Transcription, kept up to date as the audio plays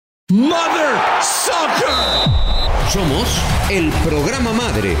Mother Soccer. Somos el programa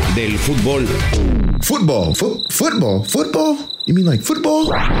madre del fútbol. Football? You mean like football?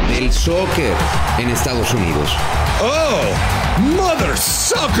 Del soccer en Estados Unidos. Oh, Mother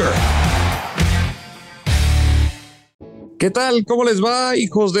Soccer. ¿Qué tal? ¿Cómo les va,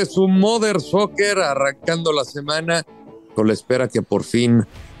 hijos de su Mother Soccer? Arrancando la semana con la espera que por fin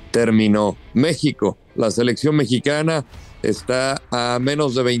terminó. México, la selección mexicana, está a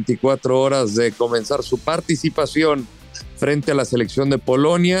menos de 24 horas de comenzar su participación frente a la selección de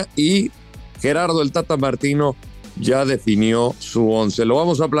Polonia y Gerardo el Tata Martino ya definió su once. Lo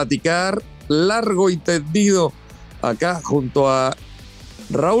vamos a platicar largo y tendido acá junto a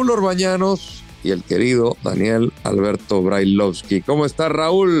Raúl Orbañanos y el querido Daniel Alberto Brailovsky. ¿Cómo estás,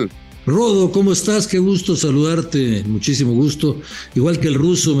 Raúl? Rodo, ¿cómo estás? Qué gusto saludarte, muchísimo gusto. Igual que el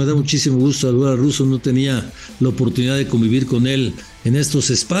ruso, me da muchísimo gusto saludar al ruso, no tenía la oportunidad de convivir con él en estos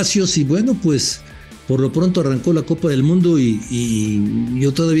espacios y bueno, pues por lo pronto arrancó la Copa del Mundo y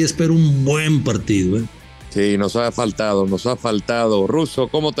yo todavía espero un buen partido, ¿eh? Sí, nos ha faltado. Ruso,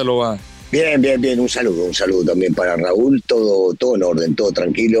 ¿cómo te lo va? Bien, un saludo también para Raúl, todo en orden, todo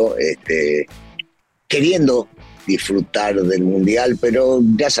tranquilo, queriendo disfrutar del Mundial, pero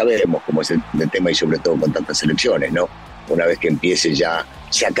ya sabemos cómo es el tema y sobre todo con tantas selecciones, ¿no? Una vez que empiece ya,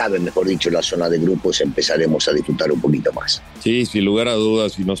 se acabe, mejor dicho, la zona de grupos, empezaremos a disfrutar un poquito más. Sí, sin lugar a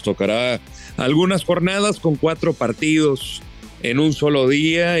dudas, y nos tocará algunas jornadas con 4 partidos en un solo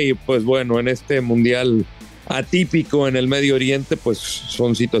día y pues bueno, en este Mundial atípico en el Medio Oriente, pues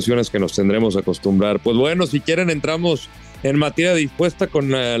son situaciones que nos tendremos que acostumbrar. Pues bueno, si quieren entramos en materia dispuesta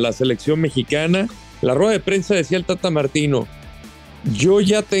con la selección mexicana. La rueda de prensa decía el Tata Martino: yo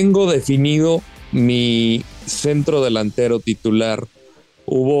ya tengo definido mi centro delantero titular.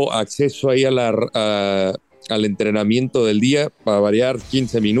 Hubo acceso ahí al entrenamiento del día, para variar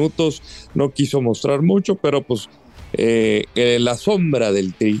 15 minutos, no quiso mostrar mucho, pero pues la sombra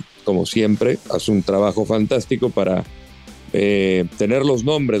del Tri, como siempre, hace un trabajo fantástico para tener los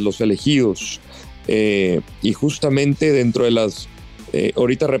nombres, los elegidos, y justamente dentro de las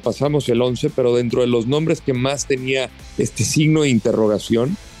ahorita repasamos el 11, pero dentro de los nombres que más tenía este signo de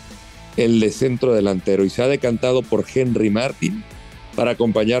interrogación, el de centro delantero, y se ha decantado por Henry Martin para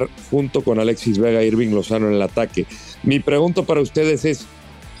acompañar junto con Alexis Vega e Irving Lozano en el ataque. Mi pregunta para ustedes es: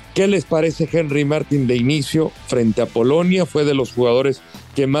 ¿qué les parece Henry Martin de inicio frente a Polonia? Fue de los jugadores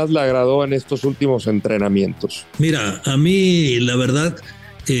que más le agradó en estos últimos entrenamientos. Mira, a mí la verdad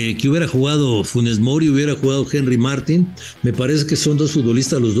que hubiera jugado Funes Mori, hubiera jugado Henry Martin, me parece que son dos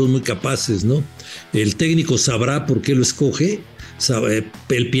futbolistas, los dos muy capaces, ¿no? El técnico sabrá por qué lo escoge,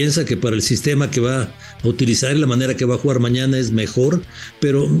 él piensa que para el sistema que va a utilizar y la manera que va a jugar mañana es mejor,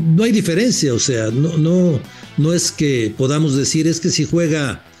 pero no hay diferencia, o sea, no es que podamos decir, es que si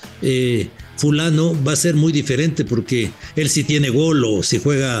juega fulano va a ser muy diferente porque él sí tiene gol, o si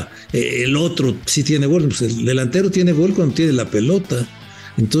juega el otro sí tiene gol. Pues el delantero tiene gol cuando tiene la pelota.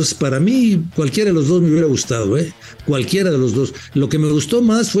 Entonces, para mí, cualquiera de los dos me hubiera gustado, cualquiera de los dos. Lo que me gustó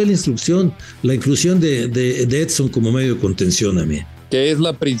más fue la inclusión de Edson como medio de contención a mí. Que es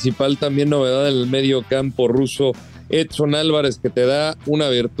la principal también novedad en el medio campo, ruso. Edson Álvarez, que te da una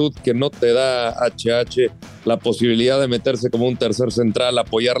virtud que no te da HH, la posibilidad de meterse como un tercer central,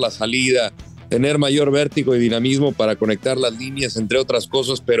 apoyar la salida, tener mayor vértigo y dinamismo para conectar las líneas, entre otras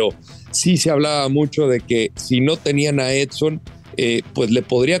cosas, pero sí se hablaba mucho de que si no tenían a Edson, pues le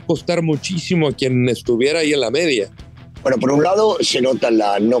podría costar muchísimo a quien estuviera ahí en la media. Bueno, por un lado se nota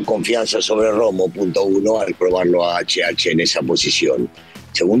la no confianza sobre Romo, punto uno, al probarlo a HH en esa posición.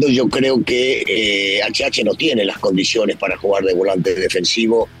 Segundo, yo creo que HH no tiene las condiciones para jugar de volante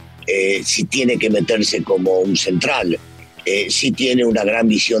defensivo, si tiene que meterse como un central, si tiene una gran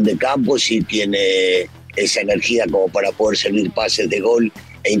visión de campo, si tiene esa energía como para poder servir pases de gol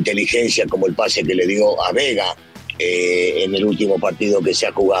e inteligencia como el pase que le dio a Vega en el último partido que se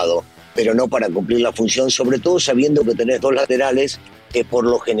ha jugado, pero no para cumplir la función, sobre todo sabiendo que tenés dos laterales que por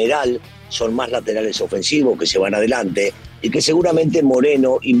lo general son más laterales ofensivos, que se van adelante, y que seguramente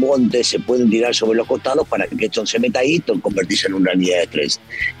Moreno y Montes se pueden tirar sobre los costados para que Edson se meta ahí y convertirse en una línea de 3.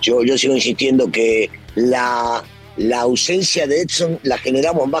 Yo sigo insistiendo que la ausencia de Edson la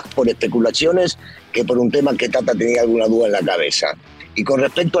generamos más por especulaciones que por un tema que Tata tenía alguna duda en la cabeza. Y con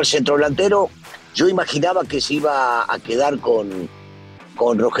respecto al centro delantero, yo imaginaba que se iba a quedar con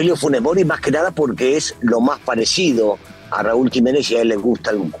Rogelio Funes Mori, más que nada porque es lo más parecido a Raúl Jiménez y a él le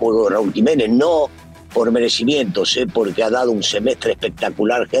gusta el juego de Raúl Jiménez, no por merecimientos, porque ha dado un semestre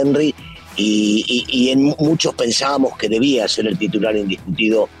espectacular Henry y en muchos pensábamos que debía ser el titular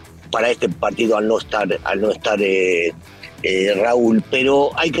indiscutido para este partido al no estar Raúl, pero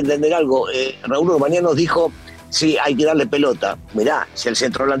hay que entender algo. Raúl Urbanián nos dijo, sí, hay que darle pelota. Mirá, si el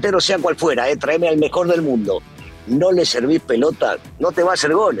centrodelantero, sea cual fuera, tráeme al mejor del mundo, no le servís pelota, no te va a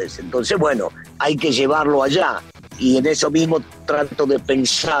hacer goles. Entonces, bueno, hay que llevarlo allá. Y en eso mismo trato de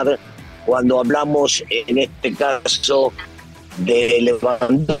pensar cuando hablamos, en este caso, de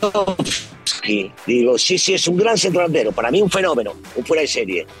Lewandowski. Digo, sí, es un gran centrodelantero, para mí un fenómeno, un fuera de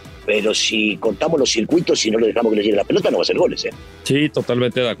serie. Pero si contamos los circuitos y no le dejamos que le llegue la pelota, no va a hacer goles, ¿eh? Sí,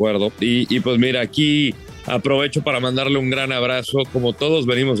 totalmente de acuerdo. Y pues mira, aquí aprovecho para mandarle un gran abrazo. Como todos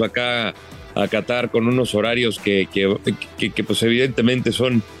venimos acá a Qatar con unos horarios que pues evidentemente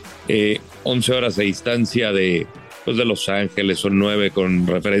son 11 horas de distancia de Los Ángeles, son 9 con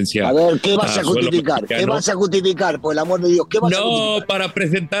referencia. A ver, ¿qué vas a justificar? ¿Qué vas a justificar? Por el amor de Dios, ¿qué vas a justificar? No, para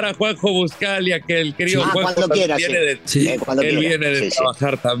presentar a Juanjo Buscalia, que el querido Juanjo cuando quieras, viene de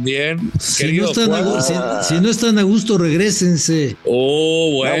trabajar también. Si no están a gusto, regrésense.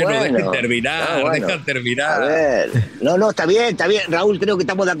 Dejen terminar, dejan terminar. A ver, no, está bien, Raúl, creo que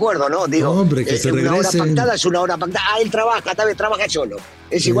estamos de acuerdo, ¿no? Digo, hombre, que se una regresen. hora pactada es una hora pactada. Él trabaja, trabaja solo.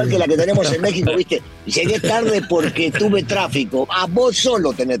 Es igual que la que tenemos en México, ¿viste? Llegué tarde porque tuve tráfico. Vos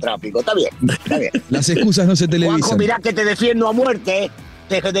solo tenés tráfico. Está bien. Las excusas no se televisan. Juanjo, mirá que te defiendo a muerte, ¿eh?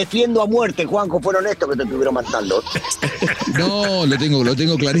 Te defiendo a muerte, Juanjo. Fueron estos que te estuvieron matando. No, lo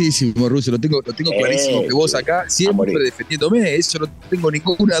tengo clarísimo, Russo. Lo tengo clarísimo que vos acá siempre defendiéndome. Eso no tengo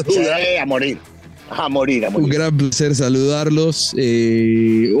ninguna duda. Sí, a morir. Un gran placer saludarlos.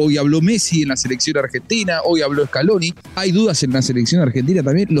 Hoy habló Messi en la selección argentina, hoy habló Scaloni. Hay dudas en la selección argentina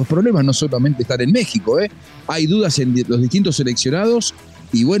también. Los problemas no solamente están en México, hay dudas en los distintos seleccionados.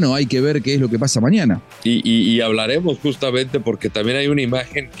 Y bueno, hay que ver qué es lo que pasa mañana. Y hablaremos justamente porque también hay una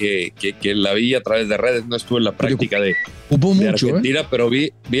imagen que la vi a través de redes, no estuve en la práctica de Argentina, pero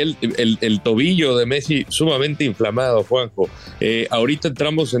vi el tobillo de Messi sumamente inflamado, Juanjo. Ahorita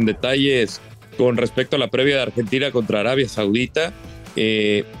entramos en detalles con respecto a la previa de Argentina contra Arabia Saudita.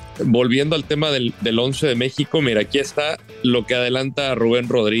 Volviendo al tema del 11 de México, mira, aquí está lo que adelanta Rubén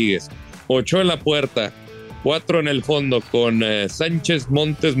Rodríguez. 8 en la puerta, 4 en el fondo con Sánchez,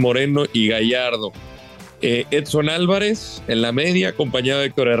 Montes, Moreno y Gallardo. Edson Álvarez en la media, acompañado de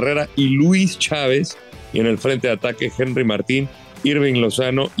Héctor Herrera y Luis Chávez. Y en el frente de ataque, Henry Martín, Irving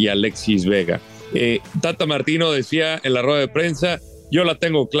Lozano y Alexis Vega. Tata Martino decía en la rueda de prensa: yo la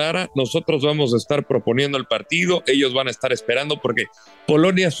tengo clara, nosotros vamos a estar proponiendo el partido, ellos van a estar esperando porque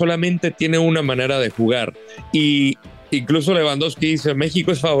Polonia solamente tiene una manera de jugar. Y incluso Lewandowski dice,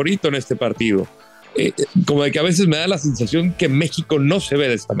 México es favorito en este partido. Como de que a veces me da la sensación que México no se ve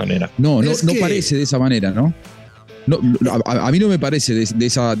de esta manera. No parece de esa manera, ¿no? A mí no me parece de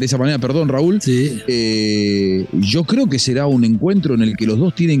esa manera, perdón, Raúl. Sí. Yo creo que será un encuentro en el que los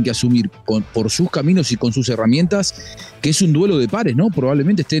dos tienen que asumir por sus caminos y con sus herramientas que es un duelo de pares, ¿no?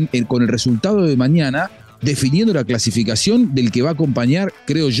 Probablemente estén con el resultado de mañana definiendo la clasificación del que va a acompañar,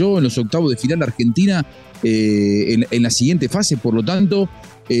 creo yo, en los octavos de final Argentina en la siguiente fase. Por lo tanto,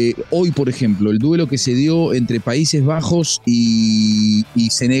 hoy, por ejemplo, el duelo que se dio entre Países Bajos y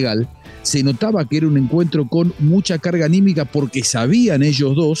Senegal, se notaba que era un encuentro con mucha carga anímica porque sabían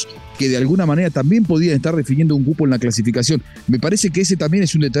ellos dos que de alguna manera también podían estar definiendo un cupo en la clasificación. Me parece que ese también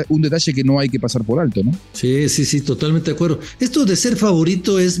es un detalle que no hay que pasar por alto, ¿no? Sí, totalmente de acuerdo. Esto de ser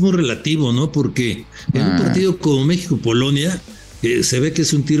favorito es muy relativo, ¿no? Porque en un partido como México-Polonia se ve que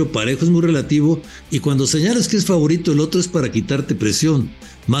es un tiro parejo, es muy relativo, y cuando señalas que es favorito el otro es para quitarte presión,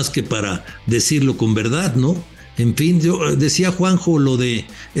 más que para decirlo con verdad, ¿no? En fin, yo decía Juanjo lo de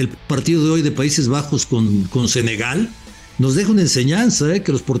el partido de hoy de Países Bajos con Senegal, nos deja una enseñanza,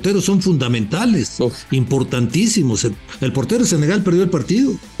 que los porteros son fundamentales, importantísimos. El portero de Senegal perdió el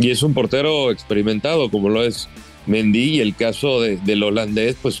partido. Y es un portero experimentado, como lo es Mendy, y el caso del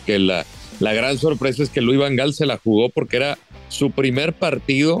holandés, pues que la gran sorpresa es que Louis van Gaal se la jugó porque era su primer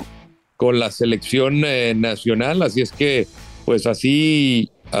partido con la selección nacional, así es que pues así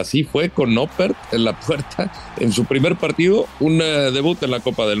fue con Noppert en la puerta en su primer partido, un debut en la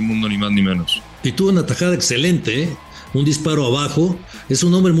Copa del Mundo, ni más ni menos. Y tuvo una tajada excelente, un disparo abajo, es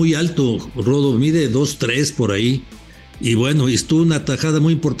un hombre muy alto, Rodo, mide 2'3" por ahí, y bueno, y estuvo una tajada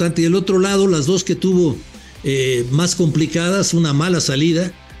muy importante. Y el otro lado, las dos que tuvo más complicadas, una mala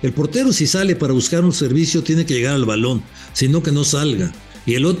salida. El portero, si sale para buscar un servicio, tiene que llegar al balón, sino que no salga.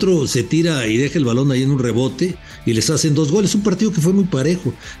 Y el otro se tira y deja el balón ahí en un rebote y les hacen 2 goles. Un partido que fue muy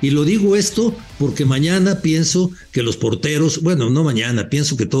parejo. Y lo digo esto porque mañana pienso que los porteros, bueno, no mañana,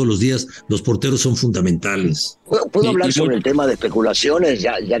 pienso que todos los días los porteros son fundamentales. ¿Puedo hablar sobre el tema de especulaciones,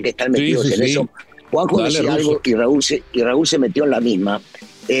 ya que están metidos en eso? Juanjo decía algo y Raúl se metió en la misma.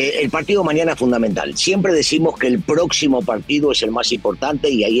 El partido mañana es fundamental. Siempre decimos que el próximo partido es el más importante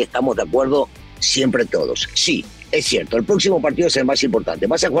y ahí estamos de acuerdo siempre todos. Sí, es cierto, el próximo partido es el más importante.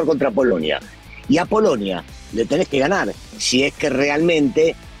 Vas a jugar contra Polonia y a Polonia le tenés que ganar si es que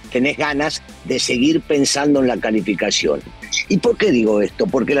realmente tenés ganas de seguir pensando en la calificación. ¿Y por qué digo esto?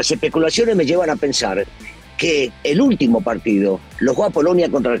 Porque las especulaciones me llevan a pensar que el último partido lo juega Polonia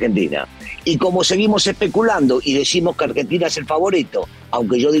contra Argentina. Y como seguimos especulando y decimos que Argentina es el favorito,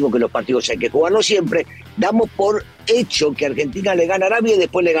 aunque yo digo que los partidos hay que jugarlos siempre, damos por hecho que Argentina le gana a Arabia y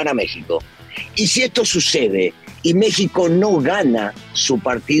después le gana a México. Y si esto sucede y México no gana su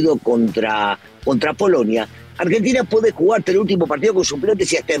partido contra Polonia, Argentina puede jugarte el último partido con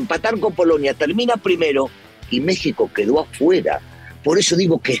suplentes y hasta empatar con Polonia, termina primero y México quedó afuera. Por eso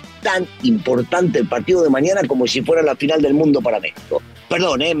digo que es tan importante el partido de mañana como si fuera la final del mundo para México.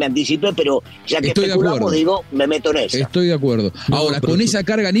 Perdón, me anticipé, pero ya que especulamos, digo, me meto en eso. Estoy de acuerdo. Ahora, con esa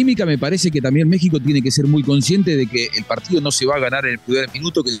carga anímica, me parece que también México tiene que ser muy consciente de que el partido no se va a ganar en el primer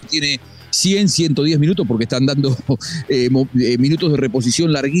minuto, que tiene 100, 110 minutos, porque están dando minutos de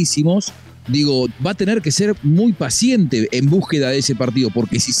reposición larguísimos. Digo, va a tener que ser muy paciente en búsqueda de ese partido,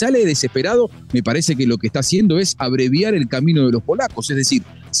 porque si sale desesperado, me parece que lo que está haciendo es abreviar el camino de los polacos. Es decir,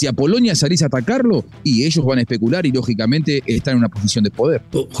 si a Polonia salís a atacarlo, y ellos van a especular y lógicamente están en una posición de poder.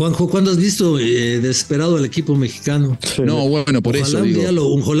 Juanjo, ¿cuándo has visto desesperado al equipo mexicano? No, bueno, por eso digo.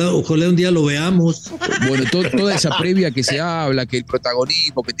 Ojalá un día lo veamos. Bueno, toda esa previa que se habla, que el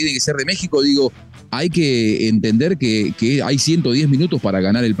protagonismo que tiene que ser de México, digo, hay que entender que hay 110 minutos para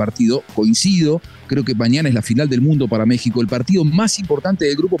ganar el partido. Coincido, creo que mañana es la final del mundo para México. El partido más importante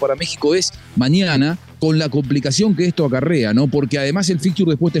del grupo para México es mañana, con la complicación que esto acarrea, ¿no? Porque además el fixture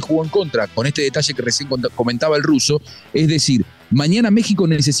después te jugó en contra, con este detalle que recién comentaba el ruso. Es decir, mañana México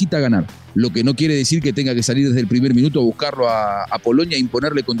necesita ganar, lo que no quiere decir que tenga que salir desde el primer minuto a buscarlo a Polonia e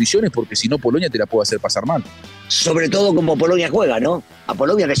imponerle condiciones, porque si no Polonia te la puede hacer pasar mal. Sobre todo como Polonia juega, ¿no? A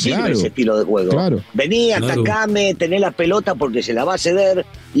Polonia le sirve ese estilo de juego. Claro, vení, atacame, tené la pelota porque se la va a ceder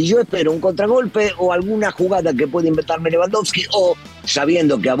y yo espero un contragolpe o alguna jugada que puede inventarme Lewandowski, o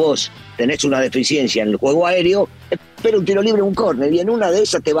sabiendo que a vos tenés una deficiencia en el juego aéreo, espero un tiro libre, un córner, y en una de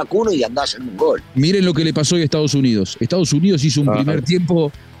esas te vacuno y andás en un gol. Miren lo que le pasó hoy a Estados Unidos. Estados Unidos hizo un primer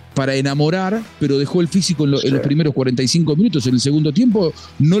tiempo para enamorar, pero dejó el físico en los primeros 45 minutos. En el segundo tiempo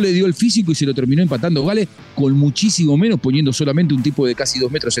no le dio el físico y se lo terminó empatando Gales con muchísimo menos, poniendo solamente un tipo de casi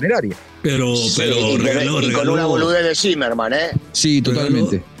 2 metros en el área. Pero regaló, con una boludez de Zimmerman, ¿eh? Sí,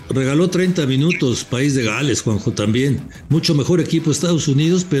 totalmente. Regaló 30 minutos País de Gales, Juanjo, también. Mucho mejor equipo Estados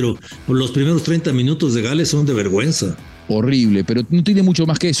Unidos, pero los primeros 30 minutos de Gales son de vergüenza. Horrible, pero no tiene mucho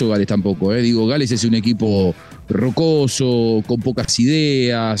más que eso Gales tampoco. Digo, Gales es un equipo rocoso, con pocas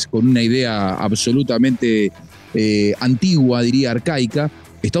ideas, con una idea absolutamente antigua, diría arcaica.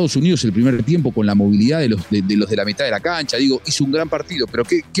 Estados Unidos el primer tiempo con la movilidad de los de la mitad de la cancha, digo, hizo un gran partido, pero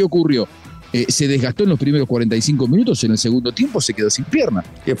 ¿qué ocurrió? Se desgastó en los primeros 45 minutos, en el segundo tiempo se quedó sin pierna.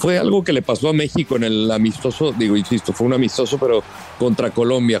 Que fue algo que le pasó a México en el amistoso, digo, insisto, fue un amistoso, pero contra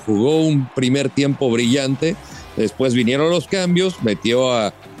Colombia. Jugó un primer tiempo brillante, después vinieron los cambios, metió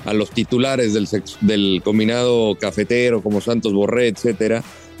a los titulares del combinado cafetero como Santos Borré, etcétera,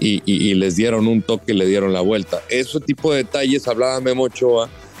 y les dieron un toque, le dieron la vuelta. Ese tipo de detalles, hablaba Memo Ochoa,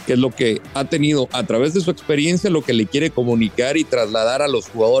 que es lo que ha tenido a través de su experiencia, lo que le quiere comunicar y trasladar a los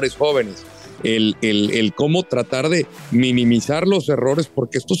jugadores jóvenes. El cómo tratar de minimizar los errores,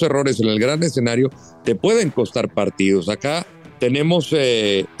 porque estos errores en el gran escenario te pueden costar partidos. Acá tenemos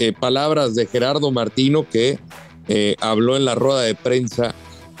palabras de Gerardo Martino, que habló en la rueda de prensa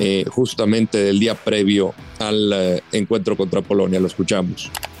justamente del día previo al encuentro contra Polonia. Lo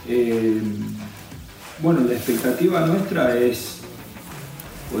escuchamos. Bueno, la expectativa nuestra es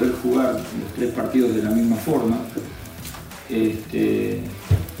poder jugar los 3 partidos de la misma forma.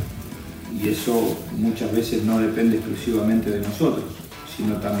 Y eso muchas veces no depende exclusivamente de nosotros,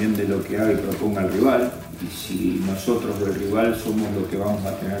 sino también de lo que haga y proponga el rival. Y si nosotros del rival somos los que vamos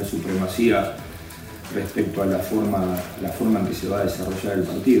a tener supremacía respecto a la forma en que se va a desarrollar el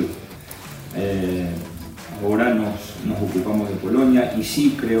partido. Ahora nos ocupamos de Polonia y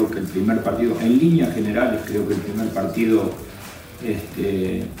sí creo que el primer partido, en líneas generales, creo que el primer partido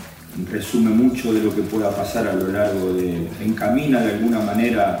resume mucho de lo que pueda pasar a lo largo encamina de alguna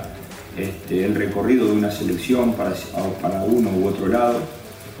manera el recorrido de una selección para uno u otro lado,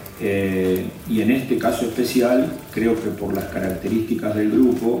 y en este caso especial creo que por las características del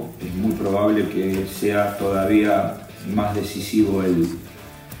grupo es muy probable que sea todavía más decisivo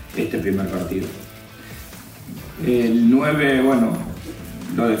este primer partido. El 9, bueno,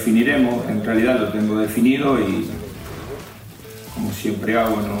 lo definiremos, en realidad lo tengo definido y como siempre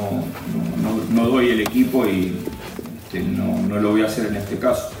hago, no doy el equipo y no lo voy a hacer en este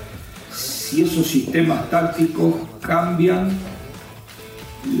caso. Si esos sistemas tácticos cambian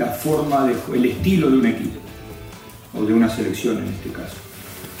la forma, el estilo de un equipo, o de una selección en este caso.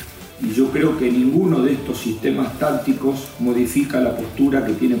 Y yo creo que ninguno de estos sistemas tácticos modifica la postura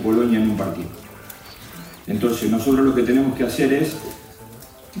que tiene Polonia en un partido. Entonces nosotros lo que tenemos que hacer es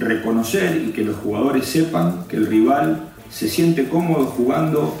reconocer y que los jugadores sepan que el rival se siente cómodo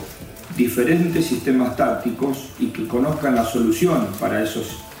jugando diferentes sistemas tácticos y que conozcan la solución para esos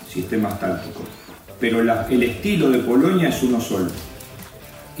sistemas tácticos. Pero el estilo de Polonia es uno solo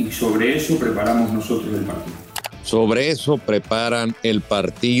y sobre eso preparamos nosotros el partido. Sobre eso preparan el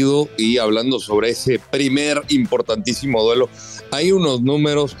partido y hablando sobre ese primer importantísimo duelo, hay unos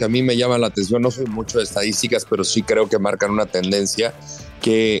números que a mí me llaman la atención, no soy mucho de estadísticas, pero sí creo que marcan una tendencia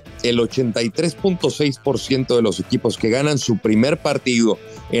que el 83.6% de los equipos que ganan su primer partido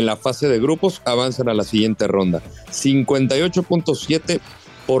en la fase de grupos avanzan a la siguiente ronda,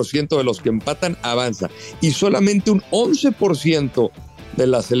 58.7% de los que empatan avanza y solamente un 11% de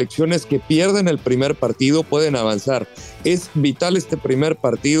las selecciones que pierden el primer partido pueden avanzar. Es vital este primer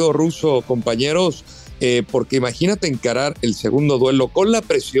partido, Russo, compañeros, porque imagínate encarar el segundo duelo con la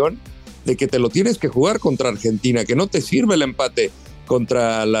presión de que te lo tienes que jugar contra Argentina, que no te sirve el empate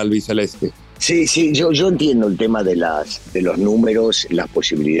contra la albiceleste. Sí, yo entiendo el tema de los números, las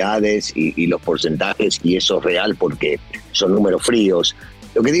posibilidades y los porcentajes, y eso es real porque son números fríos.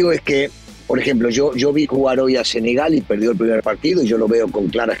 Lo que digo es que, por ejemplo, yo vi jugar hoy a Senegal y perdió el primer partido y yo lo veo con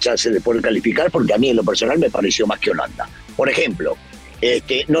claras chances de poder calificar porque a mí en lo personal me pareció más que Holanda. Por ejemplo,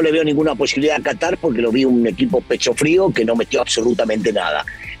 no le veo ninguna posibilidad a Qatar porque lo vi un equipo pecho frío que no metió absolutamente nada.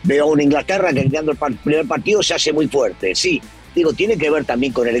 Veo a una Inglaterra que ganando el primer partido se hace muy fuerte. Sí, digo, tiene que ver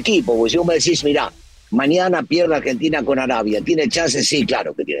también con el equipo, porque si vos me decís, mirá, mañana pierde Argentina con Arabia, ¿tiene chances? Sí,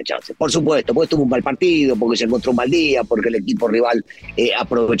 claro que tiene chances. Por supuesto, porque tuvo un mal partido, porque se encontró un mal día, porque el equipo rival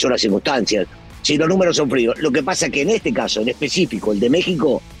aprovechó las circunstancias. Si los números son fríos. Lo que pasa es que en este caso, en específico, el de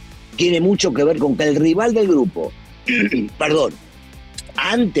México, tiene mucho que ver con que el rival del grupo, perdón,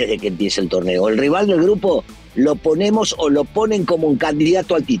 antes de que empiece el torneo, el rival del grupo lo ponemos o lo ponen como un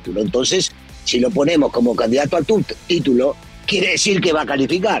candidato al título. Entonces, si lo ponemos como candidato al título, quiere decir que va a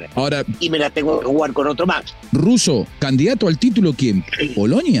calificar. Ahora, y me la tengo que jugar con otro más. Russo, ¿candidato al título quién?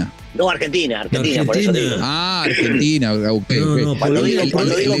 ¿Polonia? No, Argentina, por eso digo. Ah, Argentina, ok. No, Cuando digo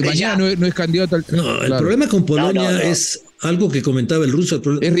que mañana no es candidato al... No, el problema con Polonia es algo que comentaba el Russo.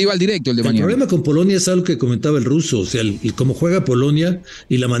 Es rival directo el de mañana. El problema con Polonia es algo que comentaba el Russo, o sea, cómo juega Polonia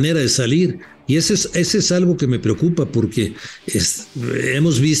y la manera de salir. Y ese es algo que me preocupa porque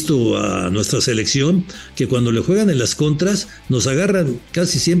hemos visto a nuestra selección que cuando le juegan en las contras nos agarran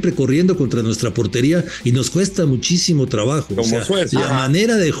casi siempre corriendo contra nuestra portería y nos cuesta muchísimo trabajo. Como o sea, Suecia. La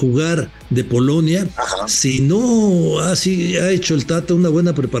manera de jugar de Polonia, si no ha hecho el Tata una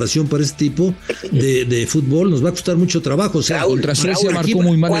buena preparación para este tipo de fútbol, nos va a costar mucho trabajo. O sea, contra Suecia marcó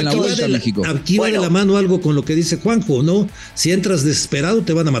muy mal en la vuelta a México. Aquí va de la mano algo con lo que dice Juanjo, ¿no? Si entras desesperado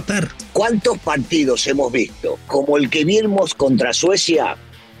te van a matar. ¿Cuántos partidos hemos visto como el que vimos contra Suecia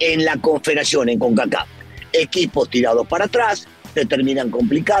en la Confederación, en CONCACAF? Equipos tirados para atrás, te terminan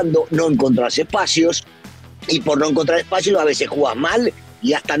complicando, no encontrás espacios, y por no encontrar espacios a veces jugás mal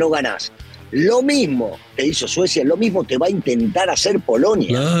y hasta no ganás. Lo mismo te hizo Suecia, lo mismo te va a intentar hacer Polonia.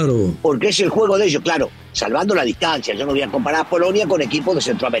 Claro. Porque es el juego de ellos, claro, salvando la distancia. Yo no voy a comparar a Polonia con equipos de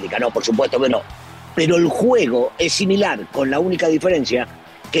Centroamérica, no, por supuesto que no. Pero el juego es similar, con la única diferencia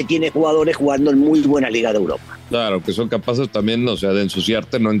que tiene jugadores jugando en muy buena liga de Europa. Claro, que son capaces también, o sea, de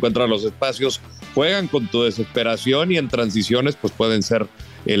ensuciarte, no encuentran los espacios, juegan con tu desesperación y en transiciones pues pueden ser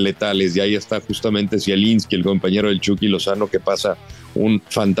letales. Y ahí está justamente Zielinski, el compañero del Chucky Lozano, que pasa un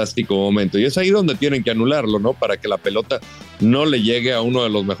fantástico momento. Y es ahí donde tienen que anularlo, ¿no? Para que la pelota no le llegue a uno de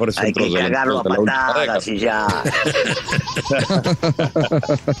los mejores centros de la última década. Y ya.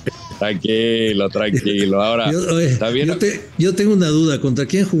 Tranquilo. Ahora, está bien. Yo tengo una duda. ¿Contra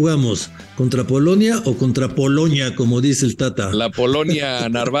quién jugamos? ¿Contra Polonia o contra Polonia, como dice el Tata? La Polonia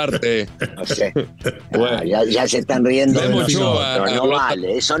Narvarte. No sé. Bueno, ya se están riendo de nosotros. No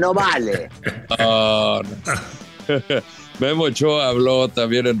vale, eso no vale. No. Memo Ochoa habló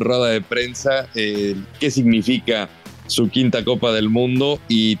también en rueda de prensa qué significa su quinta Copa del Mundo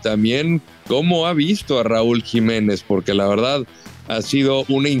y también cómo ha visto a Raúl Jiménez, porque la verdad ha sido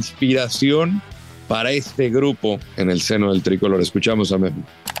una inspiración para este grupo en el seno del tricolor. Escuchamos a Memo.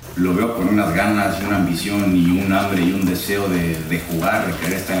 Lo veo con unas ganas, una ambición y un hambre y un deseo de jugar, de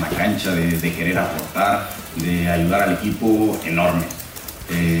querer estar en la cancha, de querer aportar, de ayudar al equipo enorme.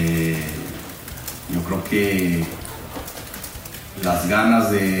 Yo creo que las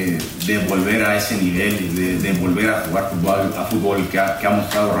ganas de volver a ese nivel, de volver a jugar fútbol que ha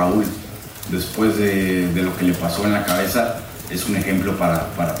mostrado Raúl después de lo que le pasó en la cabeza. Es un ejemplo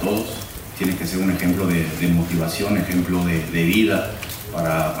para todos, tiene que ser un ejemplo de motivación, ejemplo de vida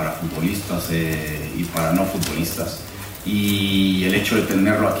para futbolistas y para no futbolistas. Y el hecho de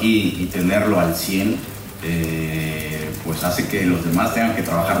tenerlo aquí y tenerlo al 100, pues hace que los demás tengan que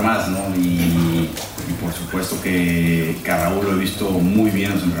trabajar más, ¿no? Y por supuesto que a Raúl lo he visto muy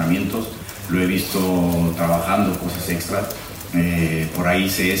bien en los entrenamientos, lo he visto trabajando cosas extras. Por ahí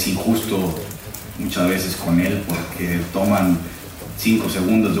se es injusto muchas veces con él porque toman 5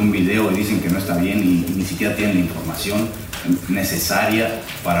 segundos de un video y dicen que no está bien y ni siquiera tienen la información necesaria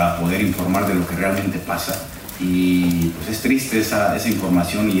para poder informar de lo que realmente pasa. Y pues es triste esa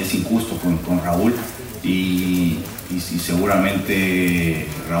información y es injusto con Raúl y seguramente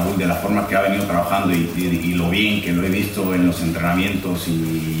Raúl, de la forma que ha venido trabajando y lo bien que lo he visto en los entrenamientos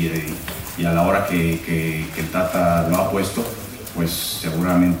y a la hora que el Tata lo ha puesto, pues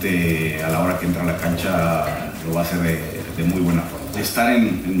seguramente a la hora que entra a la cancha lo va a hacer de muy buena forma. Estar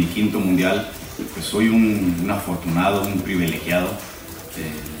en mi 5º mundial, pues soy un afortunado, un privilegiado.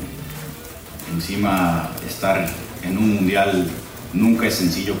 Encima, estar en un mundial nunca es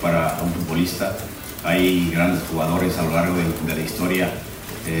sencillo para un futbolista. Hay grandes jugadores a lo largo de la historia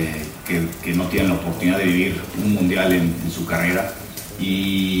que no tienen la oportunidad de vivir un mundial en su carrera,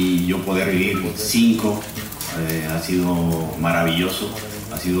 y yo poder vivir 5 ha sido maravilloso,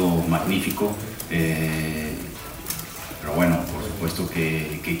 ha sido magnífico. Pero bueno, por supuesto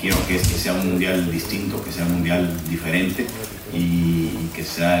que quiero que sea un mundial distinto, que sea un mundial diferente y que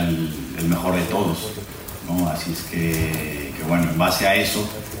sea el mejor de todos, ¿no? Así es que bueno, en base a eso,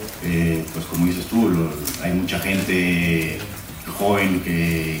 pues como dices tú, hay mucha gente joven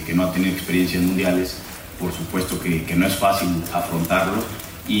que no ha tenido experiencia en mundiales. Por supuesto que no es fácil afrontarlo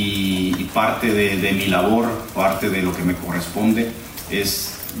y parte de mi labor, parte de lo que me corresponde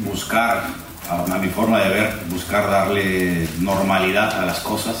es buscar, a mi forma de ver, buscar darle normalidad a las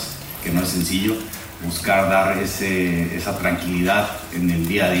cosas, que no es sencillo, buscar dar esa tranquilidad en el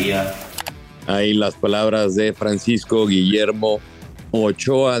día a día. Ahí las palabras de Francisco Guillermo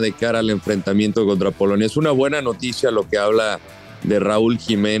Ochoa de cara al enfrentamiento contra Polonia. Es una buena noticia lo que habla de Raúl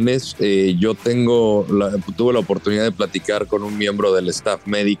Jiménez. Yo tuve la oportunidad de platicar con un miembro del staff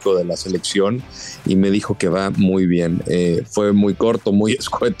médico de la selección y me dijo que va muy bien. Fue muy corto, muy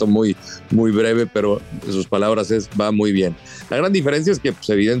escueto, muy breve, pero sus palabras va muy bien. La gran diferencia es que pues,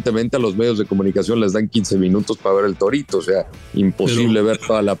 evidentemente a los medios de comunicación les dan 15 minutos para ver el torito, o sea, imposible ver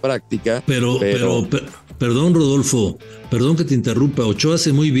toda la práctica. Pero perdón, Rodolfo, perdón que te interrumpa. Ochoa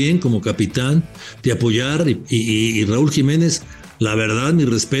hace muy bien como capitán de apoyar y Raúl Jiménez, la verdad, mis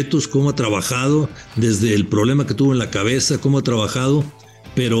respetos, cómo ha trabajado desde el problema que tuvo en la cabeza, cómo ha trabajado,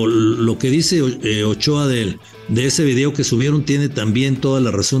 pero lo que dice Ochoa de ese video que subieron tiene también toda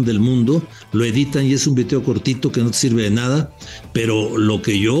la razón del mundo. Lo editan y es un video cortito que no te sirve de nada, pero lo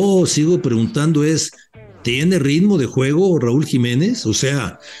que yo sigo preguntando es, ¿tiene ritmo de juego Raúl Jiménez? O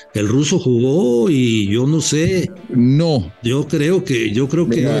sea, el ruso jugó y yo no sé. No. Yo creo que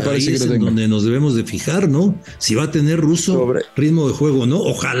ahí es en donde nos debemos de fijar, ¿no? Si va a tener ruso ritmo de juego, ¿no?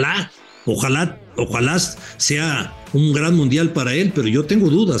 Ojalá sea un gran mundial para él, pero yo tengo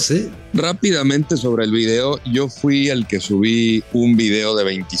dudas, ¿eh? Rápidamente sobre el video, yo fui el que subí un video de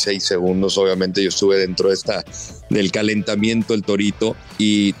 26 segundos, obviamente yo estuve dentro del calentamiento del torito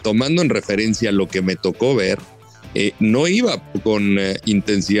y tomando en referencia lo que me tocó ver, no iba con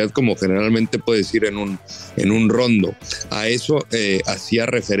intensidad como generalmente puedes ir en un rondo. A eso hacía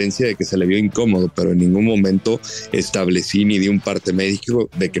referencia de que se le vio incómodo, pero en ningún momento establecí ni di un parte médico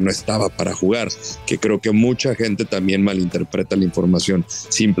de que no estaba para jugar, que creo que mucha gente también malinterpreta la información.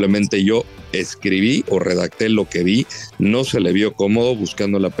 Simplemente yo escribí o redacté lo que vi, no se le vio cómodo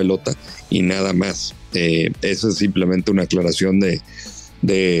buscando la pelota y nada más. Eso es simplemente una aclaración de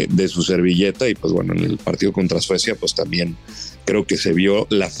su servilleta. Y pues bueno, en el partido contra Suecia pues también creo que se vio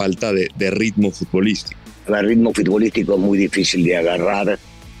la falta de ritmo futbolístico. El ritmo futbolístico es muy difícil de agarrar,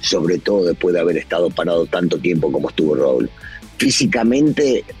 sobre todo después de haber estado parado tanto tiempo como estuvo Raúl.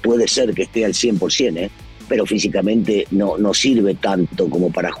 Físicamente puede ser que esté al 100%, pero físicamente no sirve tanto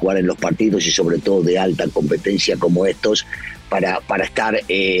como para jugar en los partidos y sobre todo de alta competencia como estos, para estar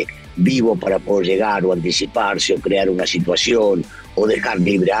vivo, para poder llegar o anticiparse o crear una situación o dejar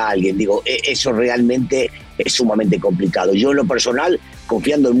libre a alguien. Digo, eso realmente es sumamente complicado. Yo en lo personal,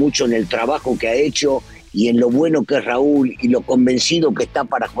 confiando mucho en el trabajo que ha hecho y en lo bueno que es Raúl y lo convencido que está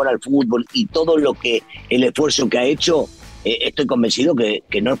para jugar al fútbol y todo el esfuerzo que ha hecho, estoy convencido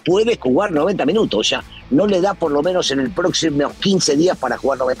que no puede jugar 90 minutos. O sea, no le da por lo menos en el próximo 15 días para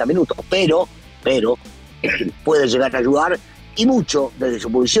jugar 90 minutos, pero puede llegar a ayudar y mucho desde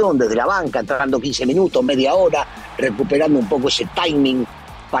su posición, desde la banca, entrando 15 minutos, media hora, recuperando un poco ese timing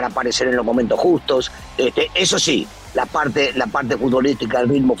para aparecer en los momentos justos. Eso sí, la parte futbolística, el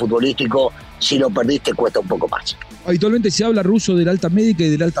ritmo futbolístico, si lo perdiste cuesta un poco más. Habitualmente se habla, Russo, del alta médica y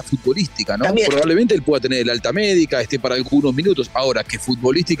del alta futbolística, ¿no? También. Probablemente él pueda tener el alta médica, esté para algunos minutos. Ahora, que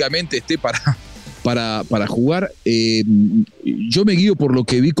futbolísticamente esté para jugar, yo me guío por lo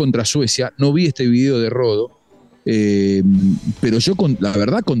que vi contra Suecia. No vi este video de Rodo, pero yo, la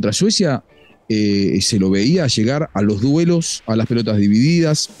verdad, contra Suecia se lo veía llegar a los duelos, a las pelotas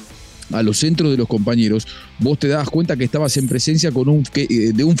divididas, a los centros de los compañeros. Vos te dabas cuenta que estabas en presencia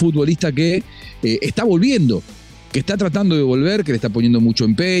de un futbolista que está volviendo, que está tratando de volver, que le está poniendo mucho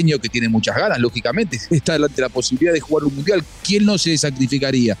empeño, que tiene muchas ganas. Lógicamente está delante la posibilidad de jugar un mundial. ¿Quién no se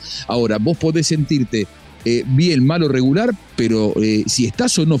sacrificaría? Ahora, vos podés sentirte bien, mal o regular, pero si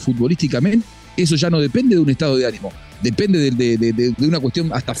estás o no futbolísticamente, eso ya no depende de un estado de ánimo. Depende de una cuestión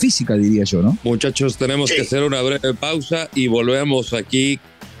hasta física, diría yo, ¿no? Muchachos, tenemos que hacer una breve pausa y volvemos aquí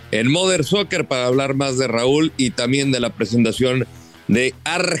en Modern Soccer para hablar más de Raúl y también de la presentación de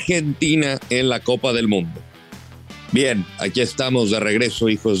Argentina en la Copa del Mundo. Bien, aquí estamos de regreso,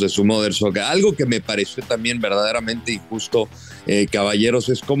 hijos de su Modern Soccer. Algo que me pareció también verdaderamente injusto, caballeros,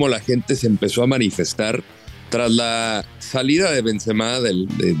 es cómo la gente se empezó a manifestar tras la salida de Benzema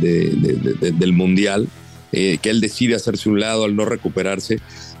del Mundial, que él decide hacerse un lado al no recuperarse.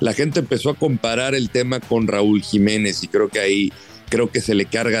 La gente empezó a comparar el tema con Raúl Jiménez y creo que se le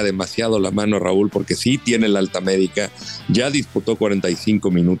carga demasiado la mano a Raúl, porque sí tiene la alta médica, ya disputó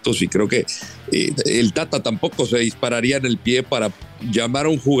 45 minutos y creo que el Tata tampoco se dispararía en el pie para llamar a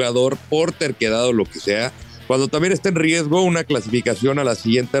un jugador por terquedad o lo que sea, cuando también está en riesgo una clasificación a la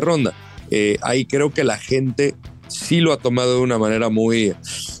siguiente ronda. Ahí creo que la gente sí lo ha tomado de una manera muy,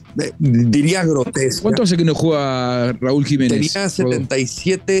 diría, grotesca. ¿Cuánto hace que no juega Raúl Jiménez? Tenía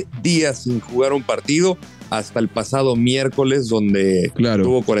 77 días sin jugar un partido, hasta el pasado miércoles, donde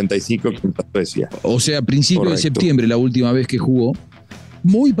tuvo 45 contra Suecia. O sea, principio de septiembre, la última vez que jugó.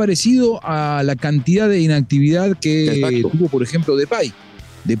 Muy parecido a la cantidad de inactividad que tuvo, por ejemplo, Depay.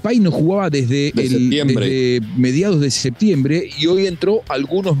 Depay no jugaba desde mediados de septiembre y hoy entró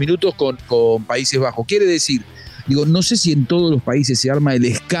algunos minutos con Países Bajos. Quiere decir, no sé si en todos los países se arma el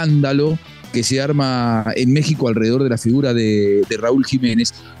escándalo que se arma en México alrededor de la figura de Raúl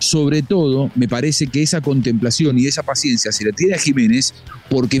Jiménez. Sobre todo, me parece que esa contemplación y esa paciencia se la tiene a Jiménez,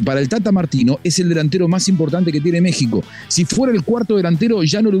 porque para el Tata Martino es el delantero más importante que tiene México. Si fuera el cuarto delantero,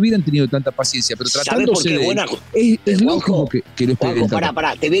 ya no le hubieran tenido tanta paciencia, pero tratándose de... Es lógico que lo espere.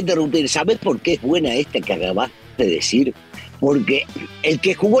 Pará, te voy a interrumpir. ¿Sabés por qué es buena esta que acabas de decir? Porque el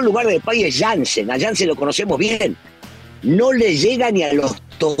que jugó en lugar de Depay es Jansen. A Jansen lo conocemos bien. No le llega ni a los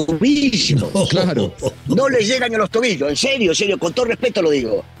tobillos. No le llega ni a los tobillos. En serio, con todo respeto lo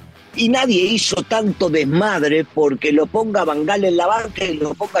digo. Y nadie hizo tanto desmadre porque lo ponga Van Gaal en la banca y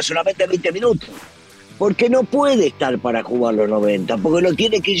lo ponga solamente 20 minutos. Porque no puede estar para jugar los 90, porque lo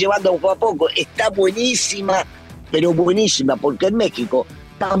tiene que ir llevando poco a poco. Está buenísima, pero buenísima, porque en México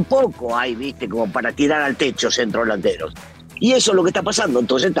tampoco hay, como para tirar al techo centro delanteros. Y eso es lo que está pasando,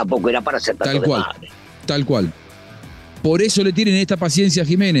 entonces tampoco era para hacer tanto desmadre. Tal cual. Por eso le tienen esta paciencia a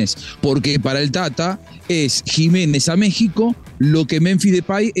Jiménez, porque para el Tata es Jiménez a México lo que Memphis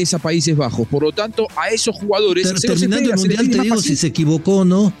Depay es a Países Bajos. Por lo tanto, a esos jugadores... Terminando el Mundial te digo si se equivocó o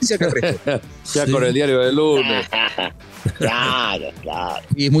no. Ya con el diario del lunes. Claro.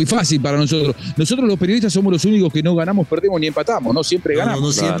 Y es muy fácil para nosotros. Nosotros los periodistas somos los únicos que no ganamos, perdemos ni empatamos, ¿no? Siempre ganamos.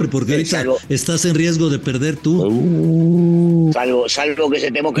 No siempre, porque ahorita estás en riesgo de perder tú. Salvo que se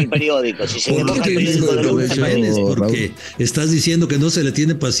te moque el periódico. Si se te moca el periódico de lunes, porque estás diciendo que no se le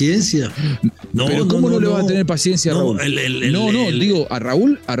tiene paciencia. Pero ¿cómo no le vas a tener paciencia a Raúl? Digo, a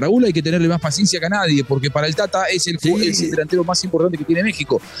Raúl hay que tenerle más paciencia que a nadie, porque para el Tata es el delantero más importante que tiene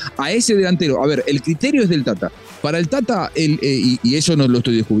México. A ese delantero, a ver, el criterio es del Tata. Para el Tata, y eso no lo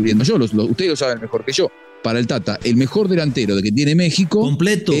estoy descubriendo yo, ustedes lo saben mejor que yo. Para el Tata, el mejor delantero que tiene México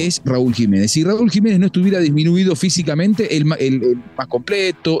completo es Raúl Jiménez. Si Raúl Jiménez no estuviera disminuido físicamente, el más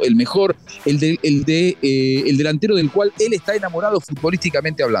completo, el mejor, el delantero del cual él está enamorado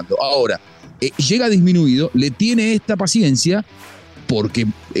futbolísticamente hablando. Ahora, llega disminuido, le tiene esta paciencia porque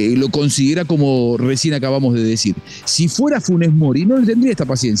lo considera, como recién acabamos de decir. Si fuera Funes Mori, no le tendría esta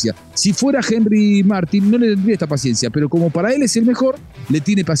paciencia. Si fuera Henry Martin, no le tendría esta paciencia. Pero como para él es el mejor, le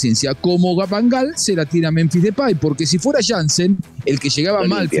tiene paciencia. Como Van Gaal se la tiene a Memphis Depay, porque si fuera Jansen, el que llegaba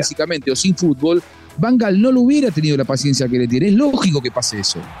mal físicamente o sin fútbol, Van Gaal no lo hubiera tenido la paciencia que le tiene. Es lógico que pase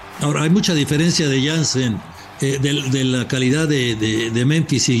eso. Ahora, hay mucha diferencia de Jansen, de la calidad de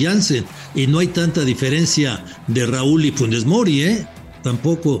Memphis y Jansen, y no hay tanta diferencia de Raúl y Funes Mori,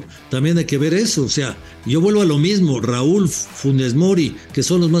 tampoco, también hay que ver eso. O sea, yo vuelvo a lo mismo, Raúl, Funes Mori, que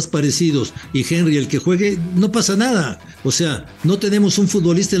son los más parecidos, y Henry, el que juegue, no pasa nada. O sea, no tenemos un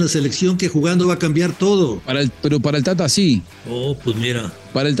futbolista en la selección que jugando va a cambiar todo. Pero para el Tata sí. Oh, pues mira.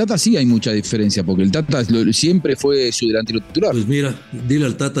 Para el Tata sí hay mucha diferencia, porque el Tata siempre fue su delantero titular. Pues mira, dile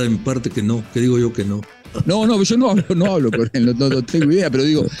al Tata en parte que no, que digo yo que no. No, yo no hablo con él, no tengo idea, pero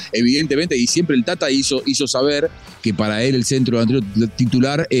digo, evidentemente, y siempre el Tata hizo saber que para él el centro delantero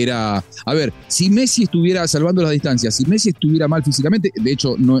titular era, a ver, si Messi estuviera salvando las distancias, si Messi estuviera mal físicamente, de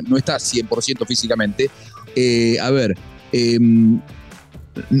hecho no está 100% físicamente,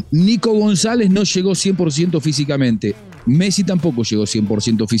 Nico González no llegó 100% físicamente. Messi tampoco llegó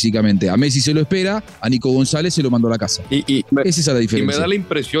 100% físicamente. A Messi se lo espera, a Nico González se lo mandó a la casa. Esa es la diferencia. Y me da la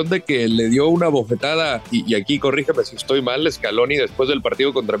impresión de que le dio una bofetada, y aquí corrígeme si estoy mal, Scaloni después del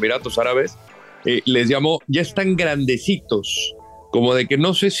partido contra Emiratos Árabes, les llamó, ya están grandecitos, como de que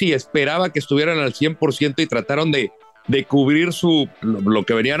no sé si esperaba que estuvieran al 100% y trataron de cubrir lo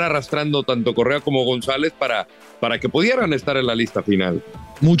que venían arrastrando tanto Correa como González para que pudieran estar en la lista final.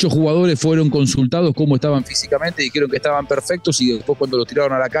 Muchos jugadores fueron consultados cómo estaban físicamente, dijeron que estaban perfectos, y después cuando los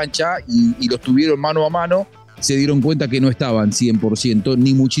tiraron a la cancha y los tuvieron mano a mano, se dieron cuenta que no estaban 100%,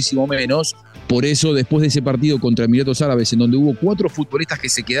 ni muchísimo menos. Por eso, después de ese partido contra Emiratos Árabes, en donde hubo 4 futbolistas que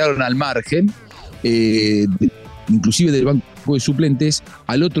se quedaron al margen, inclusive del banco de suplentes,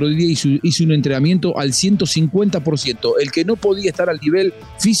 al otro día hizo un entrenamiento al 150%. El que no podía estar al nivel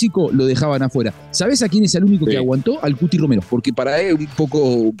físico lo dejaban afuera. ¿Sabés a quién es el único que aguantó? Al Cuti Romero, porque para él un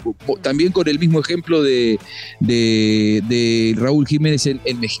poco, también con el mismo ejemplo de Raúl Jiménez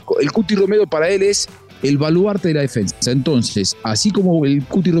en México. El Cuti Romero para él es el baluarte de la defensa. Entonces, así como el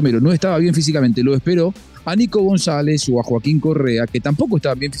Cuti Romero no estaba bien físicamente, lo esperó, a Nico González o a Joaquín Correa, que tampoco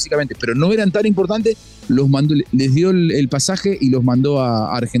estaban bien físicamente, pero no eran tan importantes, los mandó, les dio el pasaje y los mandó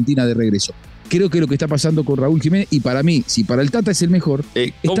a Argentina de regreso. Creo que lo que está pasando con Raúl Jiménez, y para mí, si para el Tata es el mejor,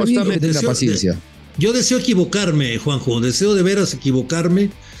 está bien que tenga paciencia. Yo deseo equivocarme, Juanjo, deseo de veras equivocarme.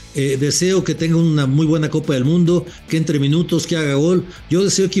 Deseo que tenga una muy buena Copa del Mundo, que entre minutos, que haga gol. Yo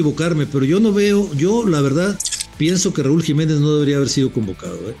deseo equivocarme, pero yo no veo, yo la verdad pienso que Raúl Jiménez no debería haber sido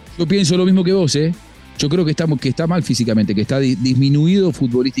convocado. Yo pienso lo mismo que vos, Yo creo que está mal físicamente, que está disminuido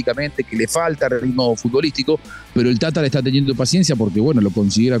futbolísticamente, que le falta ritmo futbolístico, pero el Tata le está teniendo paciencia porque, bueno, lo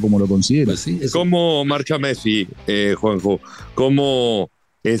considera como lo considera. Pues sí, ¿Cómo marcha Messi, Juanjo? ¿Cómo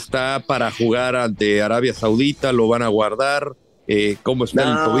está para jugar ante Arabia Saudita? ¿Lo van a guardar? ¿Cómo está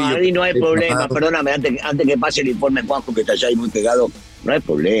el tobillo? Ahí no hay problema, perdóname, antes que pase el informe, Juanjo, que está allá ahí muy pegado, no hay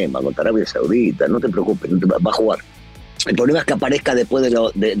problema contra Arabia Saudita, no te preocupes, va a jugar. El problema es que aparezca después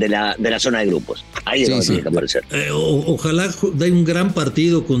de la zona de grupos. Ahí es donde tiene que aparecer. Ojalá dé un gran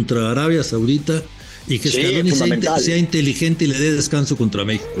partido contra Arabia Saudita y que Scaloni sea inteligente y le dé descanso contra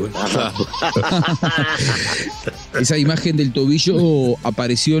México. Esa imagen del tobillo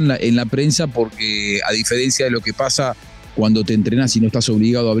apareció en la prensa porque, a diferencia de lo que pasa cuando te entrenas y no estás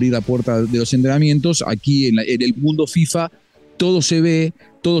obligado a abrir la puerta de los entrenamientos, aquí en el mundo FIFA todo se ve,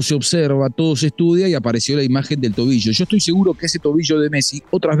 todo se observa, todo se estudia, y apareció la imagen del tobillo. Yo estoy seguro que ese tobillo de Messi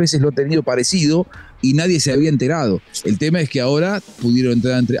otras veces lo ha tenido parecido y nadie se había enterado. El tema es que ahora pudieron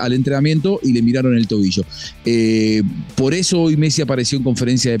entrar al entrenamiento y le miraron el tobillo. Por eso hoy Messi apareció en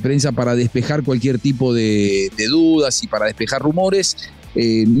conferencia de prensa para despejar cualquier tipo de dudas y para despejar rumores.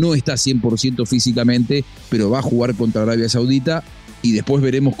 No está 100% físicamente, pero va a jugar contra Arabia Saudita y después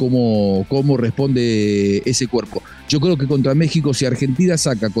veremos cómo responde ese cuerpo. Yo creo que contra México, si Argentina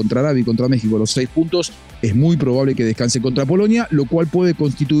saca contra Arabia y contra México los 6 puntos, es muy probable que descanse contra Polonia, lo cual puede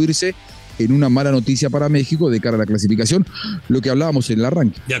constituirse en una mala noticia para México de cara a la clasificación, lo que hablábamos en el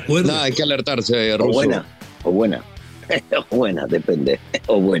arranque. De acuerdo. Hay que alertarse, Russo. O buena, depende,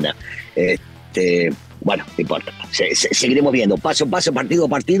 o buena. Bueno, no importa. Seguiremos viendo paso a paso, partido a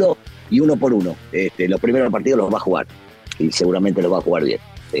partido y uno por uno. Los primeros partidos los va a jugar y seguramente los va a jugar bien.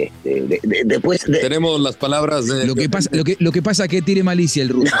 Después tenemos las palabras de lo que pasa es que tiene malicia el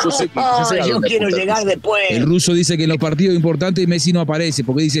ruso. Yo quiero llegar después. El ruso dice que en los partidos importantes Messi no aparece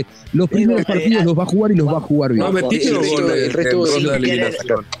porque dice los primeros partidos los va a jugar y los va a jugar bien. No, el resto de la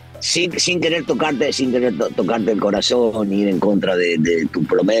eliminación. Sin querer tocarte el corazón, ir en contra de tu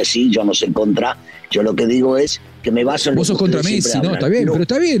promesa, yo no soy contra. Yo lo que digo es que me baso en vos sos contra Messi, no, está bien, pero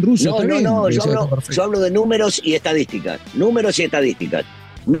está bien, Russo, está bien. Yo hablo de números y estadísticas.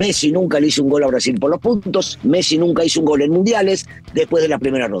 Messi nunca le hizo un gol a Brasil por los puntos. Messi nunca hizo un gol en mundiales después de la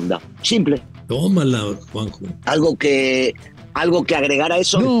primera ronda. Simple. Tómala, Juanjo. Algo que agregar a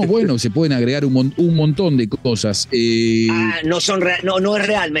eso. No, bueno, se pueden agregar un montón de cosas. No es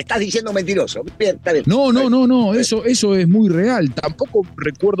real, me estás diciendo mentiroso. Bien, está bien. No, eso es muy real. Tampoco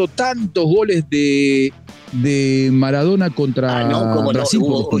recuerdo tantos goles de Maradona contra Brasil.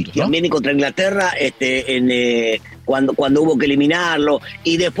 También y contra Inglaterra, cuando hubo que eliminarlo,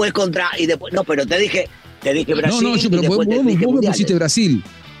 y después no, pero te dije Brasil. No, pero vos me pusiste Brasil.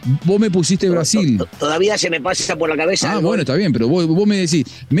 Vos me pusiste Brasil. Todavía se me pasa por la cabeza. Bueno, está bien, pero vos me decís,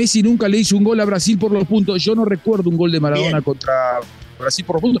 Messi nunca le hizo un gol a Brasil por los puntos. Yo no recuerdo un gol de Maradona contra Brasil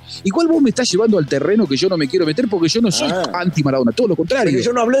por los puntos. Igual vos me estás llevando al terreno que yo no me quiero meter porque yo no soy anti-Maradona, todo lo contrario. Pero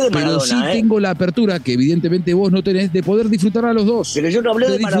yo no hablé de Maradona. Pero sí tengo la apertura, que evidentemente vos no tenés, de poder disfrutar a los dos. Pero yo no hablé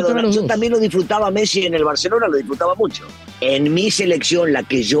de Maradona. Yo también lo disfrutaba Messi en el Barcelona, lo disfrutaba mucho. En mi selección, la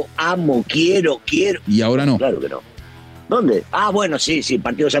que yo amo, quiero. Y ahora no. Claro que no. ¿Dónde? Bueno, sí,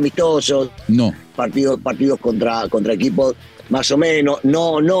 partidos amistosos. No. Partidos contra equipos más o menos.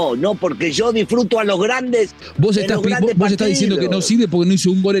 No, porque yo disfruto a los grandes. Vos estás diciendo que no sirve porque no hizo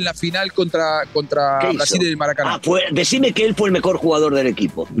un gol en la final contra Brasil en el Maracaná. Decime que él fue el mejor jugador del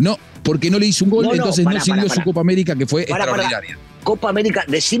equipo. No, porque no le hizo un gol, entonces no sirvió su Copa América, que fue extraordinaria. Copa América,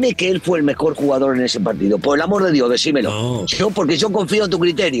 decime que él fue el mejor jugador en ese partido. Por el amor de Dios, decímelo. No. Porque yo confío en tu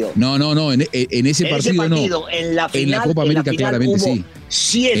criterio. No, en ese partido no. En la final, en la Copa América claramente sí.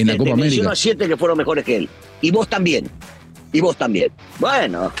 7, en la Copa América. 7 que fueron mejores que él. Y vos también.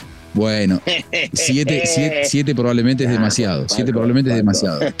 Bueno, 7 probablemente es demasiado. 7 probablemente es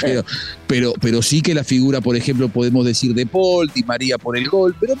demasiado. Pero sí que la figura, por ejemplo, podemos decir de Paul, Di María por el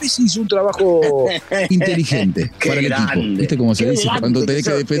gol, pero Messi hizo un trabajo inteligente para el equipo. ¿Viste cómo se dice? Cuando tenés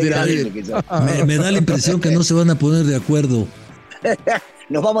que defender a alguien. Me da la impresión que no se van a poner de acuerdo.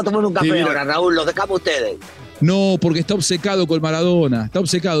 Nos vamos a tomar un café ahora, Raúl, los dejamos ustedes. No, porque está obcecado con Maradona, está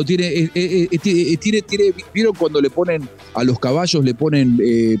obcecado. Tiene, ¿vieron cuando le ponen a los caballos, le ponen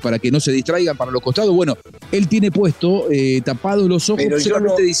para que no se distraigan para los costados? Bueno, él tiene puesto tapados los ojos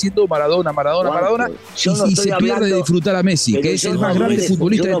solamente diciendo Maradona, y se pierde de disfrutar a Messi, que es el más grande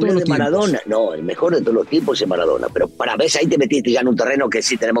futbolista de todos los tiempos. No, el mejor de todos los tiempos es Maradona, pero para ver, ahí te metiste ya en un terreno que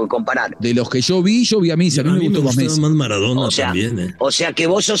sí tenemos que comparar. De los que yo vi a Messi, a mí me gustó más Messi. Más Maradona también. O sea que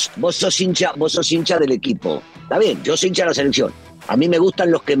vos sos hincha del equipo. Está bien, yo soy hincha de la selección. A mí me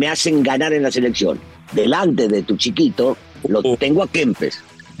gustan los que me hacen ganar en la selección. Delante de tu chiquito, lo tengo a Kempes.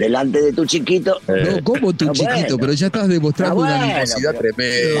 Delante de tu chiquito. No, ¿cómo tu chiquito? Pero ya estás demostrando una animosidad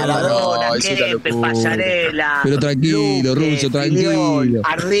tremenda. Maradona, Kempes, Pasarela. Pero tranquilo, Russo, tranquilo.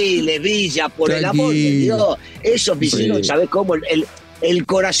 Ardiles, Villa, por el amor de Dios. Esos vecinos, ¿sabés cómo? El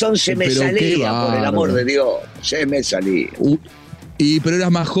corazón se me salía, por el amor de Dios. Se me salía. Pero eras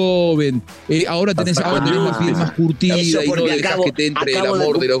más joven, ahora tenés la piel más curtida y no dejás que te entre el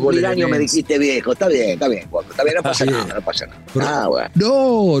amor de los goles. Año me dijiste viejo, está bien, no pasa nada. Bueno.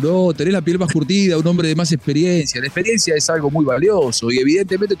 No, tenés la piel más curtida, un hombre de más experiencia. La experiencia es algo muy valioso y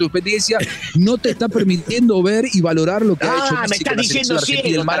evidentemente tu experiencia no te está permitiendo ver y valorar lo que ha hecho Messi con la selección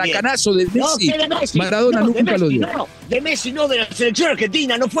argentina. El maracanazo de Messi, Maradona nunca lo dio. No, de Messi no, de la selección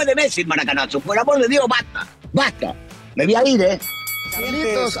argentina, no fue de Messi el maracanazo, por el amor de Dios, basta. Me voy a ir,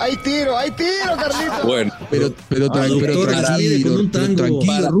 Carlitos, hay tiro, Carlitos. Bueno, pero tranquilo,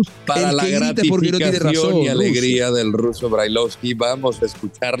 para la gratificación y alegría del ruso Brailovsky, vamos a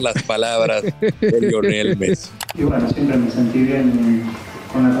escuchar las palabras de Lionel Messi. Y bueno, siempre me sentí bien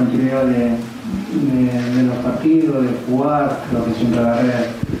con la continuidad de los partidos, de jugar, lo que siempre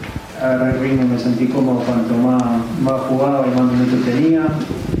agarré el ritmo, me sentí cómodo cuanto más jugaba y más minutos tenía,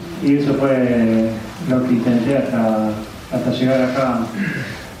 y eso fue lo que intenté hasta llegar acá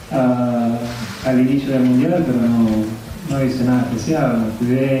al inicio del mundial, pero no hice nada especial, me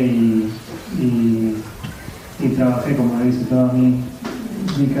cuidé y trabajé como lo hice toda mi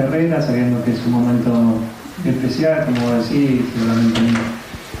carrera, sabiendo que es un momento especial, como decís, seguramente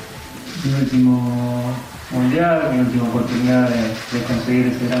mi último mundial, mi última oportunidad de conseguir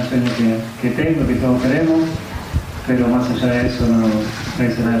ese gran sueño que tengo, que todos queremos, pero más allá de eso no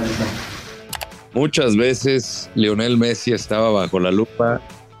hice nada especial. Muchas veces Lionel Messi estaba bajo la lupa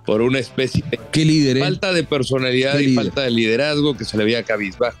por una especie de falta de personalidad y falta de liderazgo, que se le veía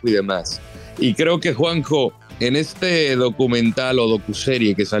cabizbajo y demás. Y creo que Juanjo, en este documental o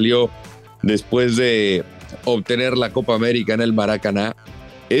docuserie que salió después de obtener la Copa América en el Maracaná,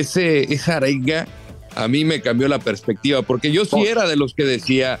 esa arenga a mí me cambió la perspectiva, porque yo sí era de los que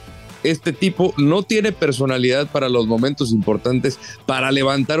decía, este tipo no tiene personalidad para los momentos importantes, para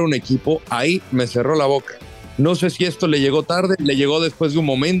levantar un equipo. Ahí me cerró la boca. No sé si esto le llegó tarde, le llegó después de un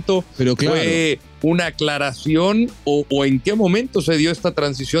momento, pero claro, fue una aclaración o en qué momento se dio esta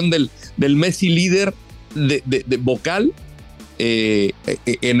transición del Messi líder de vocal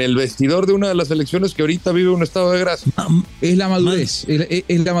en el vestidor de una de las selecciones que ahorita vive un estado de gracia. Es la madurez,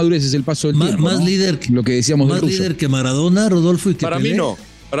 es la madurez, es el paso del tiempo. Más, ¿no? Líder, lo que decíamos más líder que Maradona, Rodolfo, y que Para Pelé. mí no.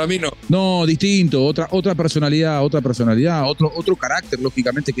 Para mí no. No, distinto, otra personalidad, otro carácter,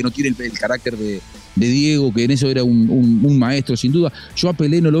 lógicamente, que no tiene el carácter de Diego, que en eso era un maestro, sin duda. Yo a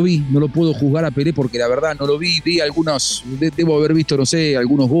Pelé no lo vi, no lo puedo juzgar a Pelé porque la verdad no lo vi algunos, debo haber visto, no sé,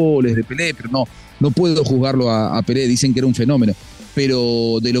 algunos goles de Pelé, pero no puedo juzgarlo a Pelé, dicen que era un fenómeno.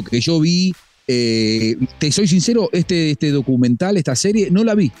 Pero de lo que yo vi, te soy sincero, este documental, esta serie, no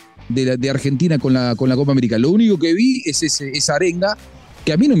la vi de Argentina con la Copa América. Lo único que vi es esa arenga,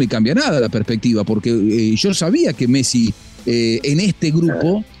 que a mí no me cambia nada la perspectiva, porque yo sabía que Messi en este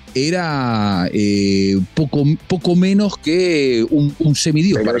grupo era poco menos que un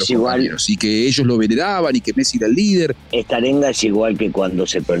semidios pero para los compañeros, y que ellos lo veneraban y que Messi era el líder. Esta arenga es igual que cuando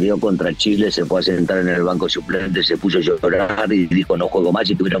se perdió contra Chile, se fue a sentar en el banco suplente, se puso a llorar y dijo no juego más,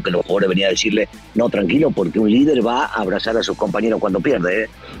 y tuvieron que los jugadores venir a decirle no, tranquilo, porque un líder va a abrazar a sus compañeros cuando pierde.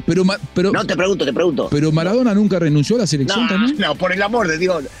 Pero no, te pregunto. Pero Maradona nunca renunció a la selección también. No, por el amor de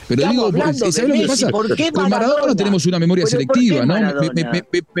Dios. Pero digo, ¿sabes lo que pasa? ¿Por qué Con Maradona tenemos una memoria selectiva, ¿no?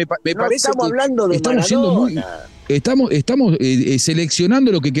 Me parece estamos hablando de estamos siendo muy, estamos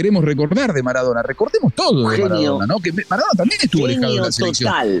seleccionando lo que queremos recordar de Maradona. Recordemos todo de Maradona, ¿no? Que Maradona también estuvo alejado de la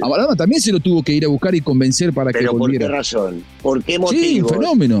selección. Total. A Maradona también se lo tuvo que ir a buscar y convencer para que volviera. ¿Por qué razón? ¿Por qué motivos? Sí, un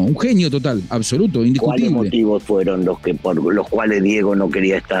fenómeno, un genio total, absoluto, indiscutible. ¿Cuáles motivos fueron por los cuales Diego no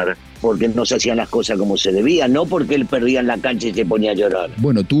quería estar? Porque no se hacían las cosas como se debían, no porque él perdía en la cancha y se ponía a llorar.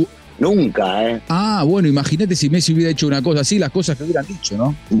 Bueno, Nunca, ¿eh? Bueno, imagínate si Messi hubiera hecho una cosa así, las cosas que hubieran dicho,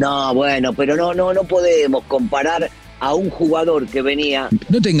 ¿no? No, bueno, pero no podemos comparar a un jugador que venía...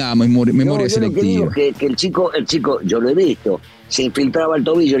 No tengamos memoria selectiva. Lo que digo que el chico, yo lo he visto, se infiltraba el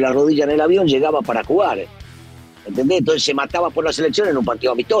tobillo y la rodilla en el avión, llegaba para jugar. ¿Entendés? Entonces se mataba por la selección en un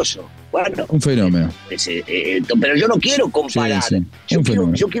partido amistoso. Bueno, un fenómeno. Pero yo no quiero comparar. Sí.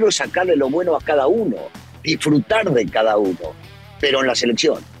 Yo quiero sacarle lo bueno a cada uno, disfrutar de cada uno, pero en la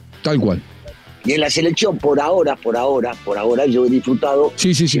selección. Tal cual. Y en la selección, por ahora, yo he disfrutado,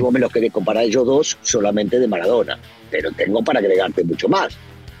 sí. Si vos me los querés comparar ellos dos, solamente de Maradona. Pero tengo para agregarte mucho más.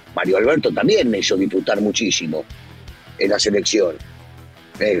 Mario Alberto también me hizo disfrutar muchísimo en la selección.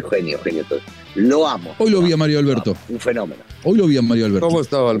 Genio todo. Lo amo. Hoy lo vi a Mario Alberto. Un fenómeno. Hoy lo vi a Mario Alberto. ¿Cómo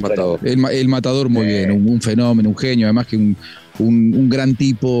estaba el matador? El matador muy bien, un fenómeno, un genio, además que un gran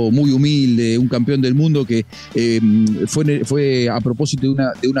tipo, muy humilde, un campeón del mundo que fue a propósito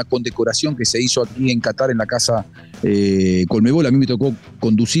de una condecoración que se hizo aquí en Qatar, en la casa Colmebol. A mí me tocó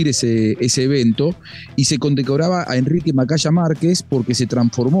conducir ese evento y se condecoraba a Enrique Macaya Márquez porque se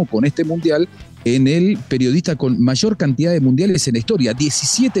transformó con este mundial en el periodista con mayor cantidad de mundiales en la historia,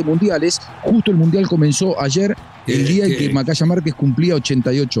 17 mundiales. Justo el mundial comenzó ayer, el día en que Macaya Márquez cumplía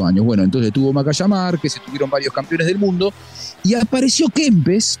 88 años. Bueno, entonces tuvo Macaya Márquez, estuvieron varios campeones del mundo y apareció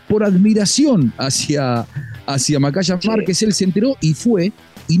Kempes por admiración hacia Macaya Márquez. Él se enteró y fue,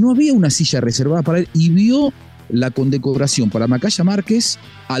 y no había una silla reservada para él, y vio la condecoración para Macaya Márquez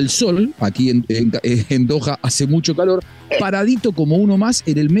al sol, aquí en Doha hace mucho calor, paradito como uno más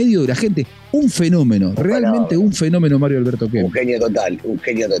en el medio de la gente. Un fenómeno, realmente un fenómeno, Mario Alberto Kempes. Un genio total.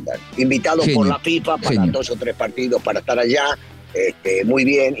 Invitado por la FIFA para 2 o 3 partidos para estar allá. Muy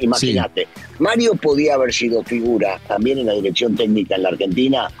bien, imagínate. Sí. Mario podía haber sido figura también en la dirección técnica en la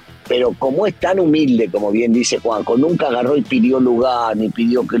Argentina, pero como es tan humilde, como bien dice Juanjo, nunca agarró y pidió lugar, ni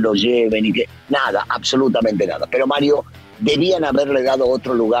pidió que lo lleven, ni que nada, absolutamente nada. Pero Mario debían haberle dado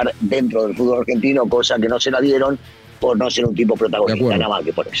otro lugar dentro del fútbol argentino, cosa que no se la dieron por no ser un tipo protagonista, nada más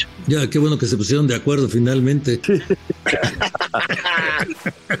que por eso. Ya, qué bueno que se pusieron de acuerdo finalmente.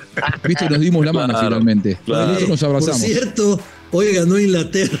 Viste, nos dimos la mano finalmente. Nosotros nos abrazamos. Por cierto, hoy ganó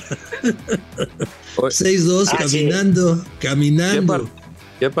Inglaterra. 6-2, caminando.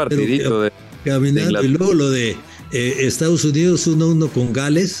 Qué partidito caminando. Y luego lo de Estados Unidos 1-1 con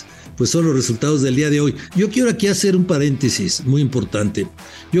Gales, pues son los resultados del día de hoy. Yo quiero aquí hacer un paréntesis muy importante.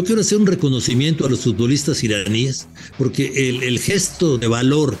 Yo quiero hacer un reconocimiento a los futbolistas iraníes, porque el gesto de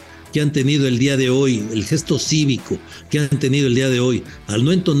valor que han tenido el día de hoy, el gesto cívico que han tenido el día de hoy, al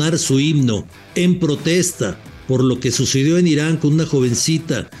no entonar su himno en protesta por lo que sucedió en Irán con una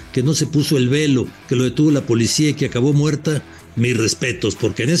jovencita que no se puso el velo, que lo detuvo la policía y que acabó muerta, mis respetos,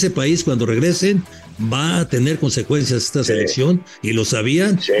 porque en ese país cuando regresen va a tener consecuencias esta selección y lo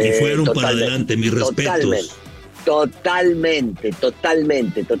sabían y fueron para adelante, mis respetos. Totalmente.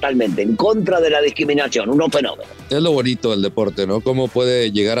 En contra de la discriminación, un fenómeno. Es lo bonito del deporte, ¿no? Cómo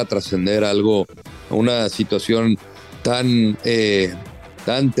puede llegar a trascender algo, una situación tan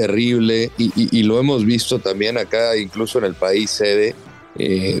terrible, y lo hemos visto también acá, incluso en el país sede,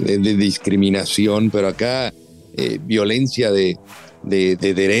 de discriminación, pero acá violencia de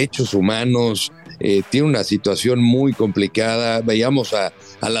derechos humanos. Tiene una situación muy complicada. Veíamos a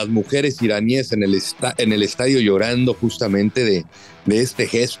las mujeres iraníes en el estadio llorando justamente de este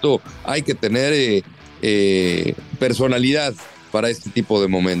gesto. Hay que tener personalidad para este tipo de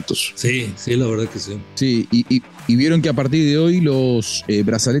momentos. Sí, la verdad que sí. Sí, y vieron que a partir de hoy los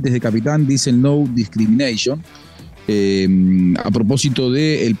brazaletes de capitán dicen no discrimination. A propósito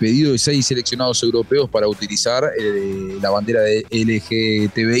del pedido de 6 seleccionados europeos para utilizar la bandera de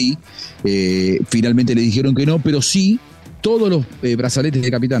LGTBI, finalmente le dijeron que no, pero sí, todos los brazaletes de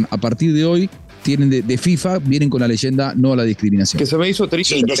capitán a partir de hoy tienen de FIFA, vienen con la leyenda no a la discriminación. Que se me hizo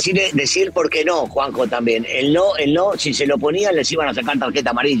triste. Sí, decir por qué no, Juanjo, también. El no, si se lo ponían les iban a sacar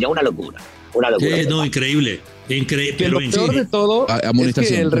tarjeta amarilla, una locura. No, increíble. Que lo peor de todo es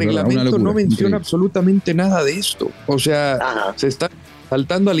que el reglamento no menciona absolutamente nada de esto. O sea, se está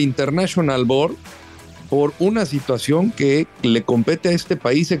saltando al International Board por una situación que le compete a este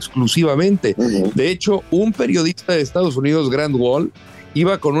país exclusivamente. De hecho, un periodista de Estados Unidos, Grant Wall,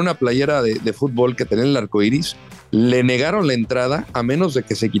 iba con una playera de fútbol que tenía el arco iris. Le negaron la entrada a menos de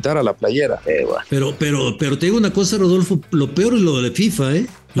que se quitara la playera. Pero te digo una cosa, Rodolfo, lo peor es lo de FIFA, ¿eh?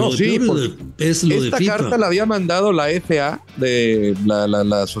 Es lo de FIFA. Esta carta la había mandado la FA, de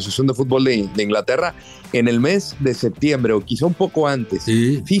la Asociación de Fútbol de Inglaterra, en el mes de septiembre, o quizá un poco antes.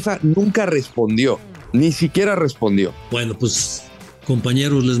 Sí. FIFA nunca respondió, ni siquiera respondió. Bueno, pues,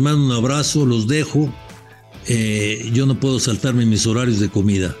 compañeros, les mando un abrazo, los dejo. Yo no puedo saltarme mis horarios de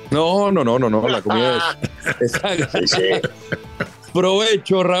comida. No, la comida es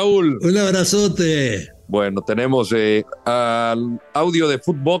Provecho, Raúl. Un abrazote. Bueno, tenemos al audio de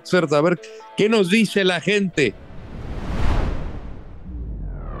Footboxers, a ver qué nos dice la gente.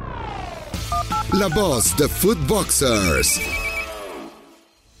 La voz de Footboxers.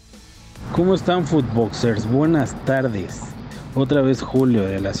 ¿Cómo están, Footboxers? Buenas tardes. Otra vez Julio,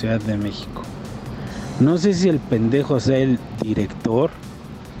 de la Ciudad de México. No sé si el pendejo sea el director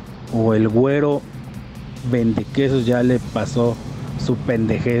o el güero vendequesos ya le pasó su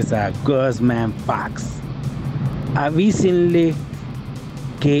pendejez a Guzman Fox. Avísenle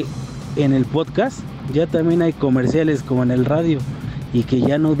que en el podcast ya también hay comerciales como en el radio y que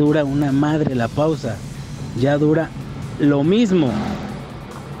ya no dura una madre la pausa, ya dura lo mismo.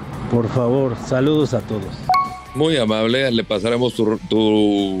 Por favor, saludos a todos. Muy amable, le pasaremos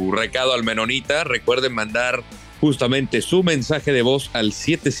tu recado al Menonita. Recuerden mandar justamente su mensaje de voz al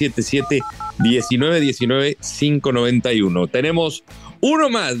 777-1919-591. Tenemos uno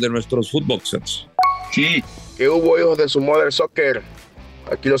más de nuestros Footboxers. Sí. ¿Qué hubo, hijos de su Mother Soccer?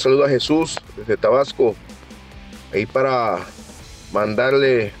 Aquí los saluda Jesús desde Tabasco. Ahí para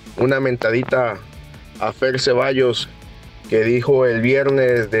mandarle una mentadita a Fer Ceballos, que dijo el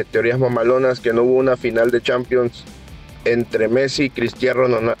viernes de Teorías Mamalonas que no hubo una final de Champions entre Messi y Cristiano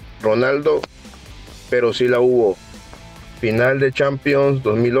Ronaldo, pero sí la hubo. Final de Champions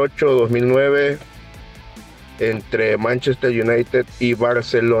 2008-2009 entre Manchester United y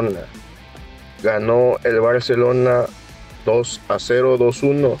Barcelona. Ganó el Barcelona 2-0,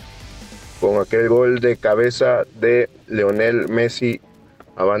 2-1 con aquel gol de cabeza de Lionel Messi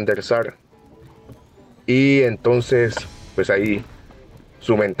a Van der Sar. Y entonces, pues ahí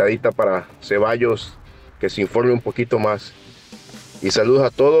su mentadita para Ceballos, que se informe un poquito más. Y saludos a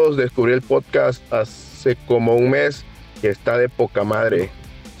todos. Descubrí el podcast hace como un mes y está de poca madre.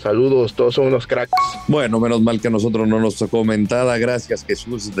 Saludos, todos son unos cracks. Bueno, menos mal que a nosotros no nos tocó mentada. Gracias,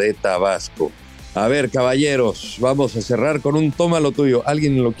 Jesús de Tabasco. A ver, caballeros, vamos a cerrar con un toma lo tuyo.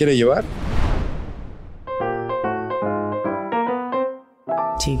 ¿Alguien lo quiere llevar?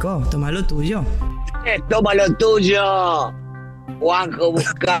 Chico, toma lo tuyo. Toma lo tuyo. Juanjo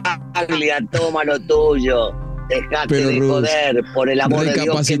Buscaglia, toma lo tuyo. Dejate de joder, por el amor de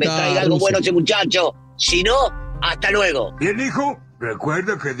Dios, que me traiga algo bueno ese muchacho. Si no, hasta luego. Bien, hijo,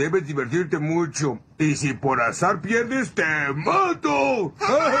 recuerda que debes divertirte mucho. Y si por azar pierdes, te mato.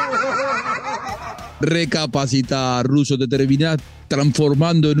 Recapacita, Russo, te terminás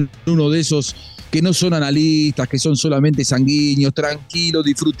transformando en uno de esos que no son analistas, que son solamente sanguíneos. Tranquilo,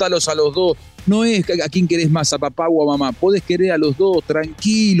 disfrutalos a los dos. No es a quién querés más, a papá o a mamá. Podés querer a los dos,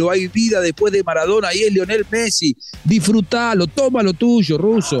 tranquilo. Hay vida después de Maradona y es Lionel Messi. Disfrutalo, toma lo tuyo,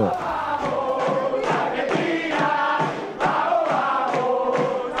 Russo.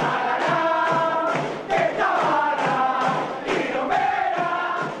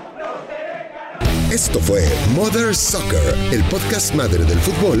 Esto fue Mother Soccer, el podcast madre del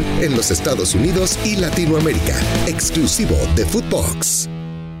fútbol en los Estados Unidos y Latinoamérica, exclusivo de Footbox.